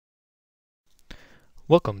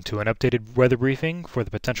Welcome to an updated weather briefing for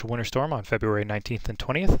the potential winter storm on February 19th and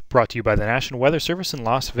 20th, brought to you by the National Weather Service in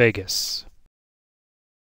Las Vegas.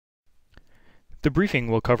 The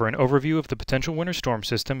briefing will cover an overview of the potential winter storm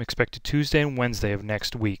system expected Tuesday and Wednesday of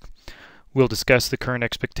next week. We'll discuss the current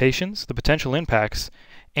expectations, the potential impacts,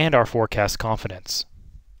 and our forecast confidence.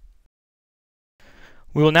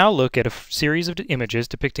 We will now look at a series of images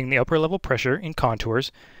depicting the upper level pressure in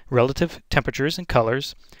contours, relative temperatures and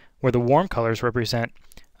colors, where the warm colors represent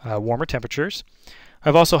warmer temperatures.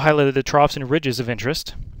 I've also highlighted the troughs and ridges of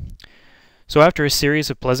interest. So after a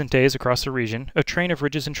series of pleasant days across the region, a train of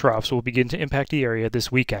ridges and troughs will begin to impact the area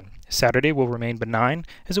this weekend. Saturday will remain benign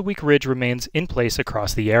as a weak ridge remains in place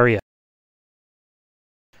across the area.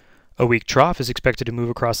 A weak trough is expected to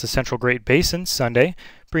move across the central Great Basin Sunday,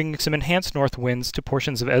 bringing some enhanced north winds to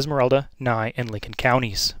portions of Esmeralda, Nye, and Lincoln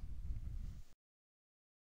counties.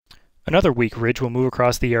 Another weak ridge will move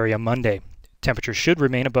across the area Monday. Temperatures should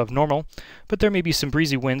remain above normal, but there may be some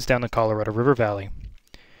breezy winds down the Colorado River Valley.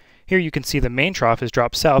 Here you can see the main trough has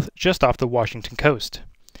dropped south just off the Washington coast.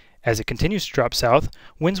 As it continues to drop south,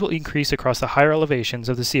 winds will increase across the higher elevations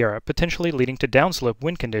of the Sierra, potentially leading to downslope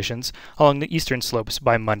wind conditions along the eastern slopes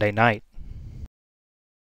by Monday night.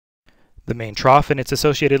 The main trough and its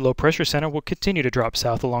associated low pressure center will continue to drop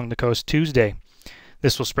south along the coast Tuesday.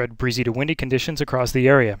 This will spread breezy to windy conditions across the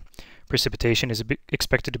area. Precipitation is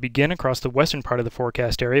expected to begin across the western part of the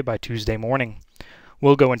forecast area by Tuesday morning.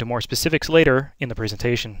 We'll go into more specifics later in the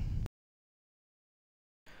presentation.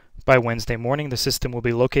 By Wednesday morning, the system will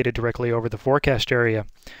be located directly over the forecast area,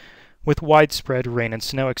 with widespread rain and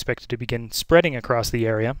snow expected to begin spreading across the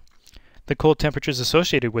area. The cold temperatures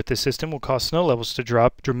associated with this system will cause snow levels to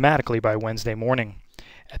drop dramatically by Wednesday morning.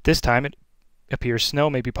 At this time, it appears snow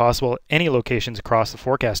may be possible at any locations across the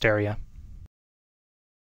forecast area.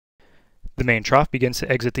 The main trough begins to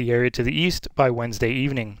exit the area to the east by Wednesday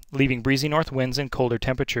evening, leaving breezy north winds and colder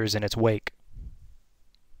temperatures in its wake.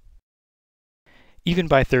 Even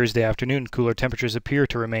by Thursday afternoon, cooler temperatures appear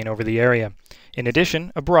to remain over the area. In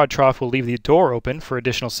addition, a broad trough will leave the door open for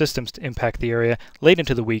additional systems to impact the area late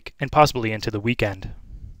into the week and possibly into the weekend.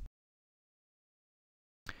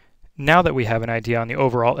 Now that we have an idea on the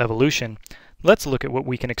overall evolution, let's look at what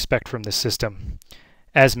we can expect from this system.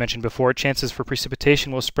 As mentioned before, chances for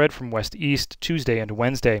precipitation will spread from west to east Tuesday and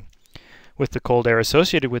Wednesday. With the cold air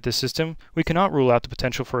associated with this system, we cannot rule out the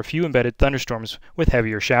potential for a few embedded thunderstorms with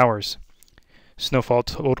heavier showers. Snowfall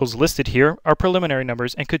totals listed here are preliminary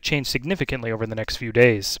numbers and could change significantly over the next few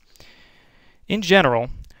days. In general,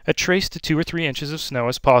 a trace to 2 or 3 inches of snow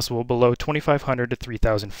is possible below 2,500 to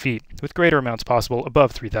 3,000 feet, with greater amounts possible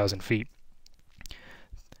above 3,000 feet.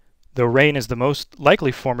 Though rain is the most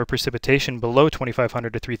likely form of precipitation below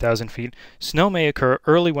 2,500 to 3,000 feet, snow may occur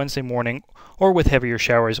early Wednesday morning or with heavier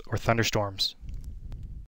showers or thunderstorms.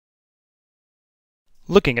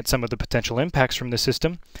 Looking at some of the potential impacts from the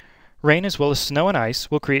system, rain as well as snow and ice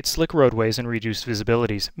will create slick roadways and reduced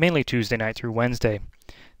visibilities, mainly Tuesday night through Wednesday.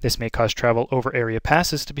 This may cause travel over area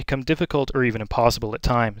passes to become difficult or even impossible at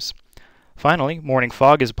times. Finally, morning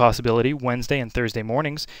fog is a possibility Wednesday and Thursday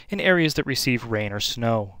mornings in areas that receive rain or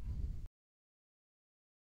snow.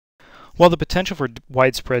 While the potential for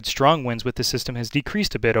widespread strong winds with the system has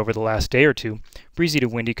decreased a bit over the last day or two, breezy to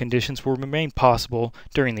windy conditions will remain possible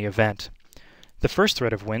during the event. The first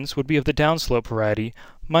threat of winds would be of the downslope variety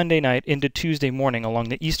Monday night into Tuesday morning along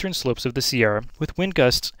the eastern slopes of the Sierra, with wind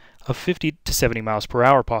gusts of 50 to 70 miles per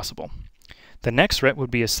hour possible. The next threat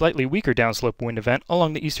would be a slightly weaker downslope wind event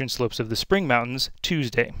along the eastern slopes of the Spring Mountains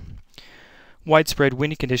Tuesday. Widespread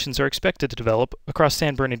windy conditions are expected to develop across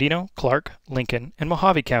San Bernardino, Clark, Lincoln, and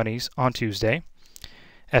Mojave counties on Tuesday.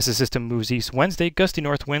 As the system moves east Wednesday, gusty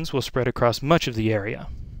north winds will spread across much of the area.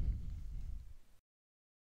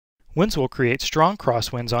 Winds will create strong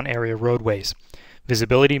crosswinds on area roadways.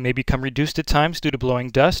 Visibility may become reduced at times due to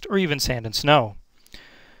blowing dust or even sand and snow.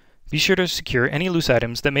 Be sure to secure any loose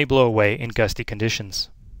items that may blow away in gusty conditions.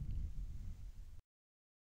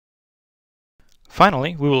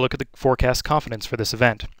 Finally, we will look at the forecast confidence for this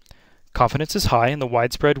event. Confidence is high in the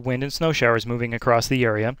widespread wind and snow showers moving across the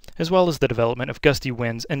area, as well as the development of gusty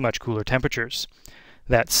winds and much cooler temperatures.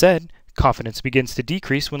 That said, confidence begins to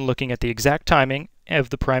decrease when looking at the exact timing of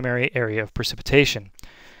the primary area of precipitation.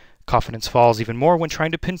 Confidence falls even more when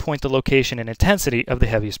trying to pinpoint the location and intensity of the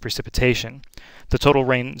heaviest precipitation. The total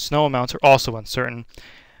rain and snow amounts are also uncertain,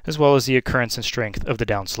 as well as the occurrence and strength of the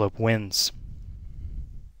downslope winds.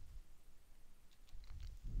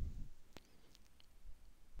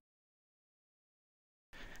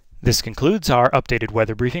 This concludes our updated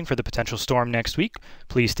weather briefing for the potential storm next week.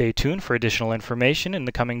 Please stay tuned for additional information in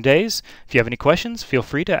the coming days. If you have any questions, feel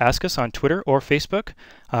free to ask us on Twitter or Facebook.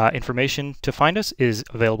 Information to find us is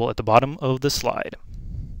available at the bottom of the slide.